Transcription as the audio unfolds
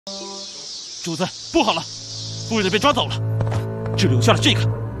主子，不好了，夫人被抓走了，只留下了这个。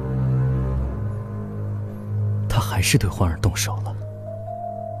他还是对皇儿动手了。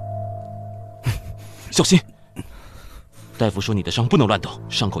小心！大夫说你的伤不能乱动，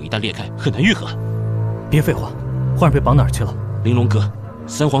伤口一旦裂开，很难愈合。别废话，皇儿被绑哪儿去了？玲珑阁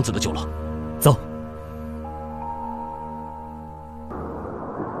三皇子的酒楼。走。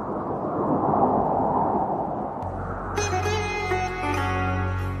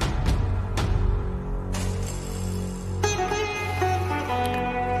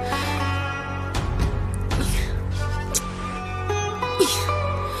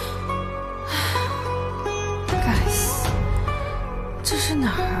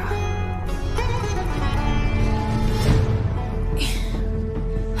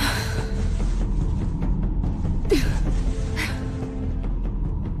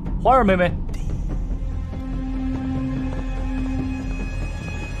花儿妹妹，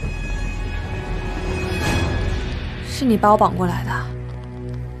是你把我绑过来的？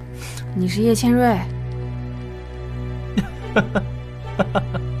你是叶千瑞？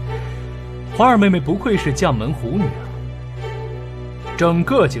花儿妹妹不愧是将门虎女啊！整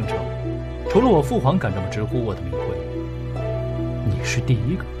个京城，除了我父皇敢这么直呼我的名讳，你是第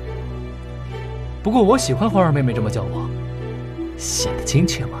一个。不过我喜欢花儿妹妹这么叫我，显得亲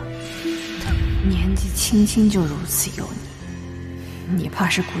切嘛。年纪轻轻就如此有你，你怕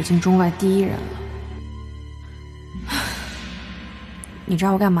是古今中外第一人了。你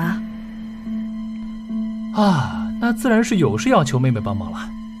找我干嘛？啊，那自然是有事要求妹妹帮忙了。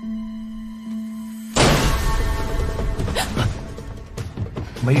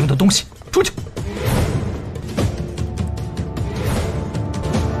没用的东西，出去！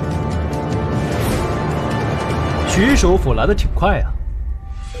徐首府来得挺快啊。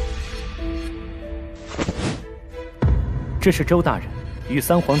这是周大人与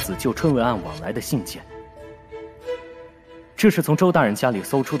三皇子就春文案往来的信件。这是从周大人家里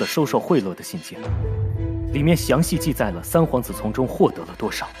搜出的收受贿赂的信件，里面详细记载了三皇子从中获得了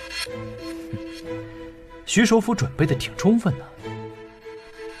多少。徐首府准备的挺充分的，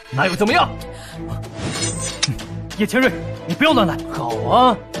那又怎么样？叶千瑞，你不要乱来。好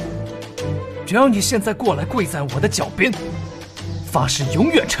啊，只要你现在过来跪在我的脚边，发誓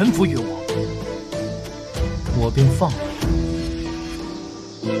永远臣服于我，我便放了你。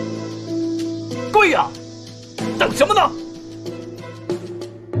跪呀！等什么呢？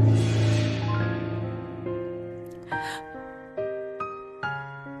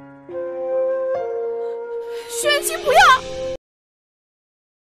宣亲不要！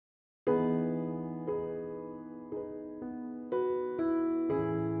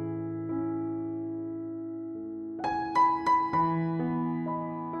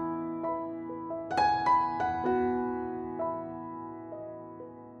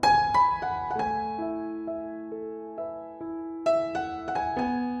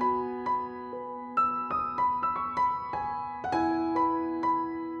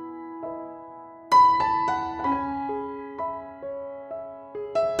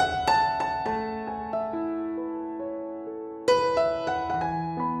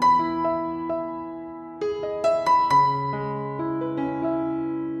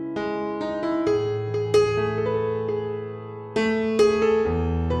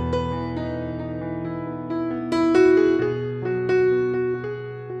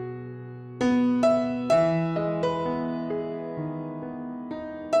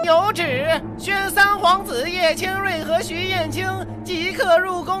有旨，宣三皇子叶千瑞和徐燕青即刻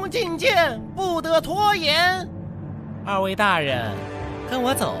入宫觐见，不得拖延。二位大人，跟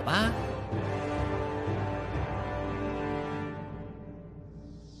我走吧。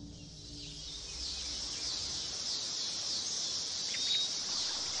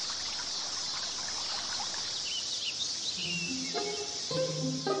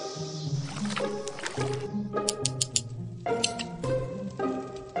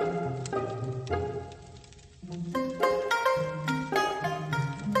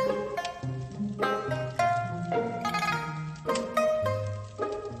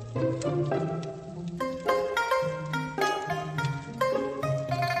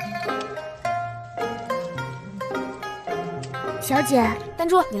小姐，丹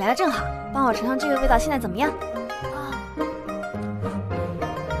珠，你来的正好，帮我尝尝这个味道现在怎么样？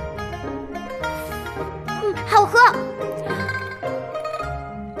好喝。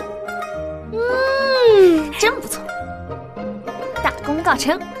真不错，大功告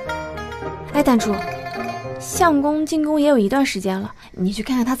成。哎，丹珠，相公进宫也有一段时间了，你去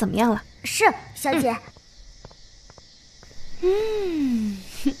看看他怎么样了。是，小姐。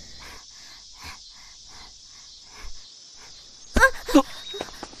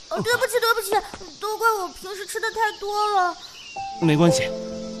对不起，都怪我平时吃的太多了。没关系，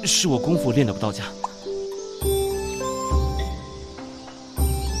是我功夫练得不到家。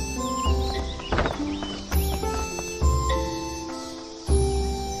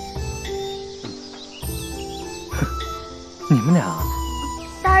你们俩，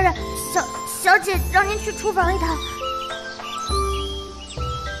大人，小姐让您去厨房一趟。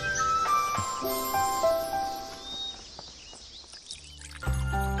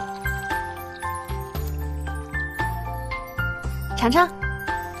尝尝，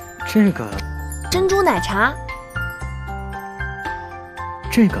这个珍珠奶茶，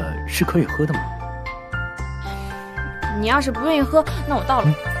这个是可以喝的吗？你要是不愿意喝，那我倒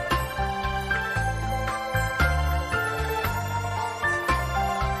了。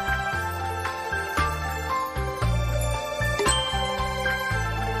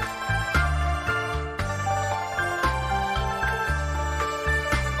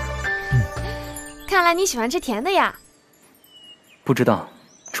看来你喜欢吃甜的呀？不知道，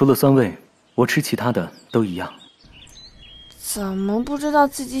除了酸味，我吃其他的都一样。怎么不知道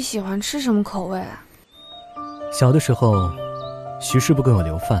自己喜欢吃什么口味啊？小的时候，徐师不给我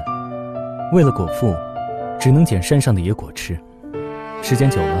留饭，为了果腹，只能捡山上的野果吃。时间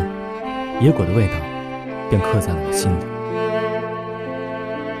久了，野果的味道便刻在了我心里。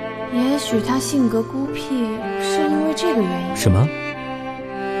也许他性格孤僻，是因为这个原因。什么？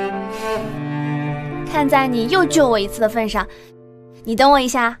看在你又救我一次的份上，你等我一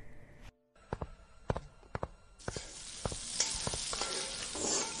下。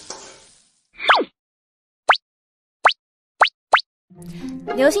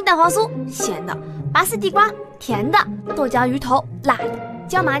流心蛋黄酥，咸的；拔丝地瓜，甜的；豆角鱼头，辣的；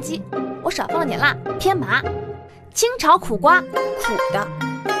椒麻鸡，我少放了点辣，偏麻；清炒苦瓜，苦的。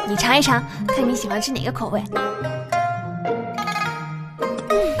你尝一尝，看你喜欢吃哪个口味。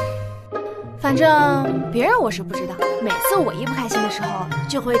反正别人我是不知道，每次我一不开心的时候，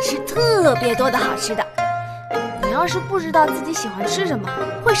就会吃特别多的好吃的。你要是不知道自己喜欢吃什么，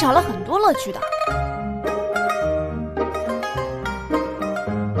会少了很多乐趣的。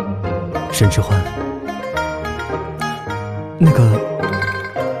沈之欢，那个，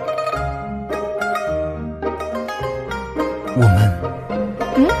我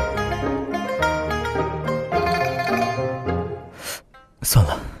们，算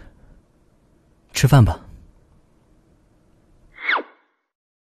了，吃饭吧。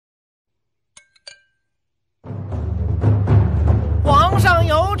皇上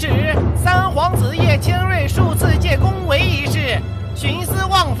有旨，三皇子叶千瑞数次借宫闱一事，徇私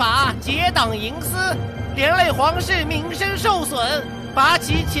枉法，结党营私，连累皇室名声受损，罚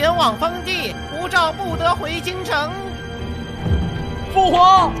其前往封地，无诏不得回京城。父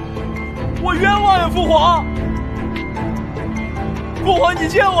皇，我冤枉呀！父皇，父皇，你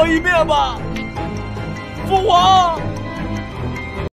见我一面吧！父皇。